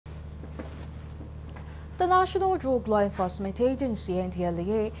the National Drug Law Enforcement Agency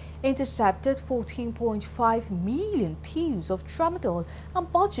 (Ndlea) intercepted 14.5 million pills of tramadol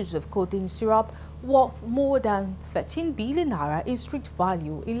and bottles of codeine syrup worth more than 13 billion naira in street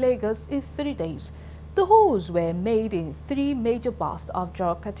value in Lagos in 3 days. The holes were made in 3 major busts of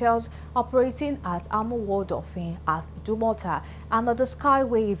drug cartels operating at Amowodofin at Idumota and at the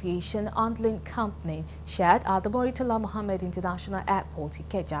Skyway Aviation Handling Company shared at the Murtala Mohammed International Airport,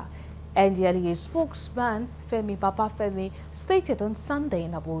 Ikeja. Ndlea spokesman Femi Babafemi stated on Sunday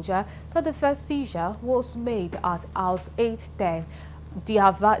in Abuja that the first seizure was made at House 810,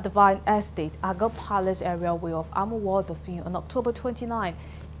 the Divine Estate, Aga Palace area way of Amowodofin on October 29.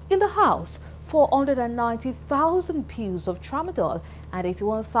 In the house, 490,000 pills of tramadol and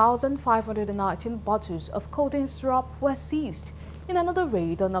 81,519 bottles of codeine syrup were seized. In another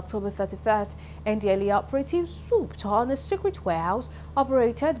raid on October 31st, Ndlea operatives swooped on a secret warehouse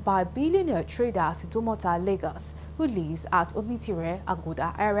operated by billionaire trader at Idumota, Lagos, who lives at Omitire,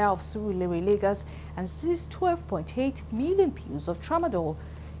 Agoda area of Surulere, Lagos, and seized 12.8 million pills of tramadol.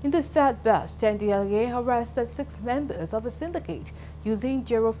 In the third burst, Ndlea arrested 6 members of a syndicate using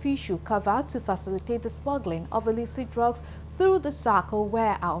geoofficial cover to facilitate the smuggling of illicit drugs through the Sako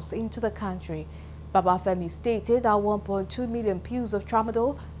warehouse into the country. Babafemi stated that 1.2 million pills of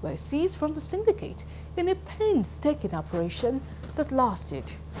tramadol were seized from the syndicate in a painstaking operation that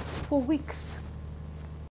lasted for weeks.